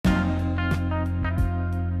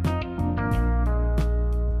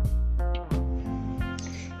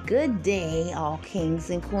Good day, all kings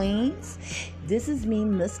and queens. This is me,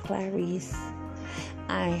 Miss Clarice.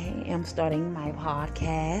 I am starting my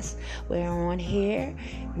podcast. We're on here.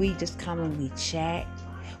 We just come and we chat.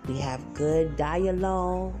 We have good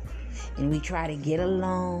dialogue. And we try to get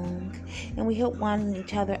along. And we help one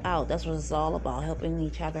each other out. That's what it's all about, helping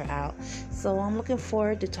each other out. So I'm looking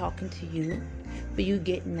forward to talking to you. For you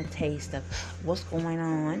getting a taste of what's going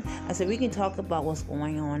on. I said we can talk about what's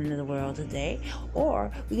going on in the world today,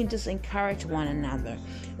 or we can just encourage one another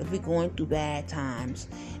if we're going through bad times,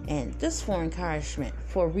 and just for encouragement,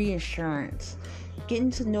 for reassurance,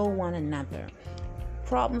 getting to know one another.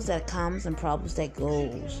 Problems that comes and problems that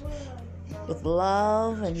goes, with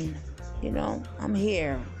love, and I'm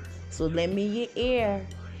here. So lend me your ear.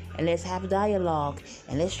 And let's have dialogue,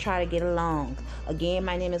 and let's try to get along. Again,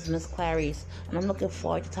 my name is Miss Clarice, and I'm looking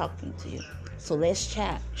forward to talking to you. So let's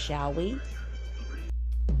chat, shall we?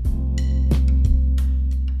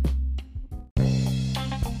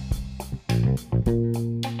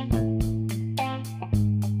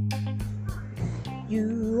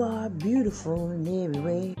 You are beautiful in every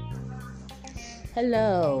way.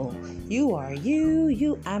 Hello, you are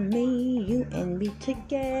you are me, you and me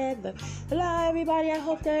together. Hello, everybody. I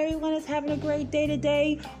hope that everyone is having a great day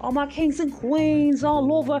today. All my kings and queens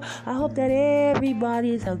all over. I hope that everybody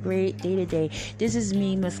is a great day today. This is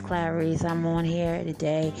me, Miss Clarice. I'm on here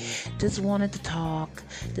today. Just wanted to talk.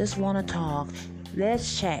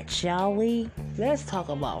 Let's chat, shall we? Let's talk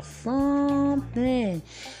about something.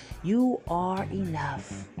 You are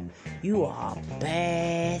enough. You are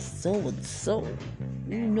bad, so and so.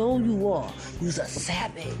 You know you are. You're a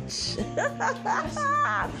savage.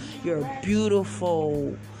 You're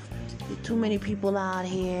beautiful. There's too many people out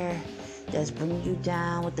here that's bringing you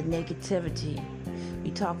down with the negativity.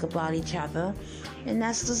 We talk about each other, and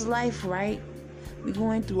that's just life, right? We're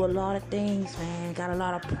going through a lot of things, man. Got a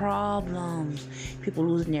lot of problems. People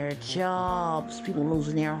losing their jobs. People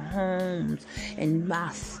losing their homes. And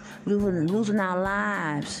mass losing our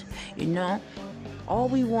lives, All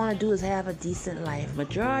we want to do is have a decent life.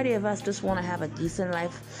 Majority of us just want to have a decent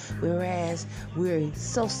life, whereas we're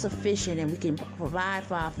self-sufficient and we can provide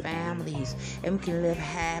for our families and we can live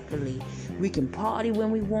happily. We can party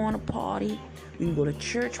when we want to party. We can go to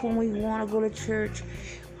church when we want to go to church.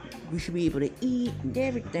 We should be able to eat and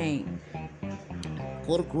everything.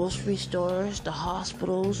 Go to grocery stores, the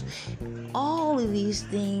hospitals, all of these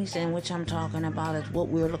things in which I'm talking about is what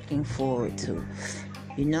we're looking forward to.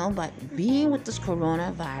 But being with this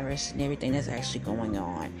coronavirus and everything that's actually going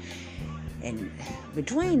on, and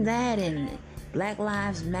between that and Black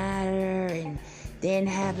Lives Matter, and then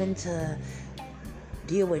having to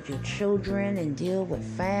deal with your children and deal with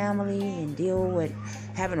family and deal with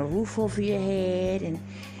having a roof over your head, and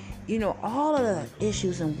all of the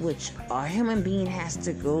issues in which a human being has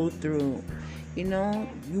to go through. You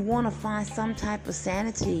want to find some type of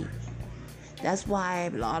sanity. That's why a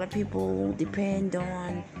lot of people depend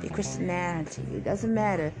on their Christianity. It doesn't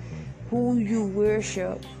matter who you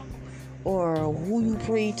worship or who you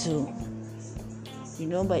pray to.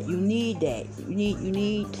 But you need that. You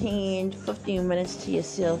need 10, 15 minutes to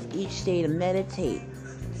yourself each day to meditate.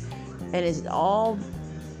 And it's all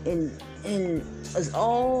it's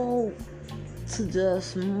all to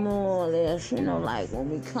just more or less, like when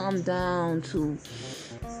we come down to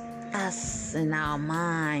us and our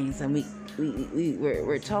minds, and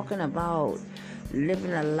we're talking about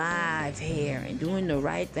living a life here and doing the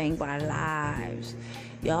right thing by lives.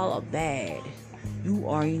 Y'all are bad. You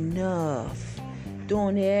are enough.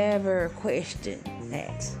 Don't ever question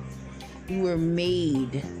that. You were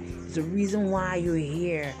made. It's the reason why you're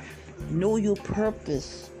here. Know your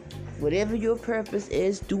purpose. Whatever your purpose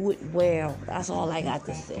is, do it well. That's all I got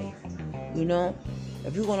to say.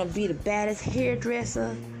 If you're going to be the baddest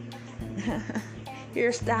hairdresser,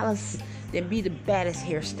 hairstylist, then be the baddest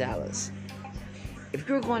hairstylist. If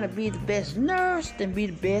you're going to be the best nurse, then be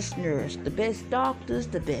the best nurse. The best doctors,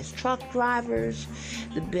 the best truck drivers,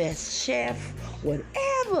 the best chef.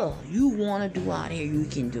 Whatever you want to do out here, you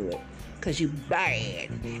can do it. Because you're bad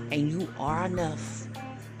and you are enough.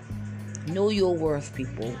 Know your worth,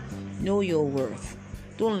 people. Know your worth.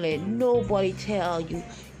 Don't let nobody tell you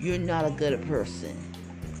you're not a good person.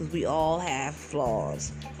 Because we all have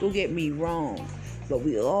flaws. Don't get me wrong. But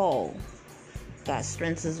we all got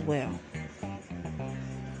strengths as well.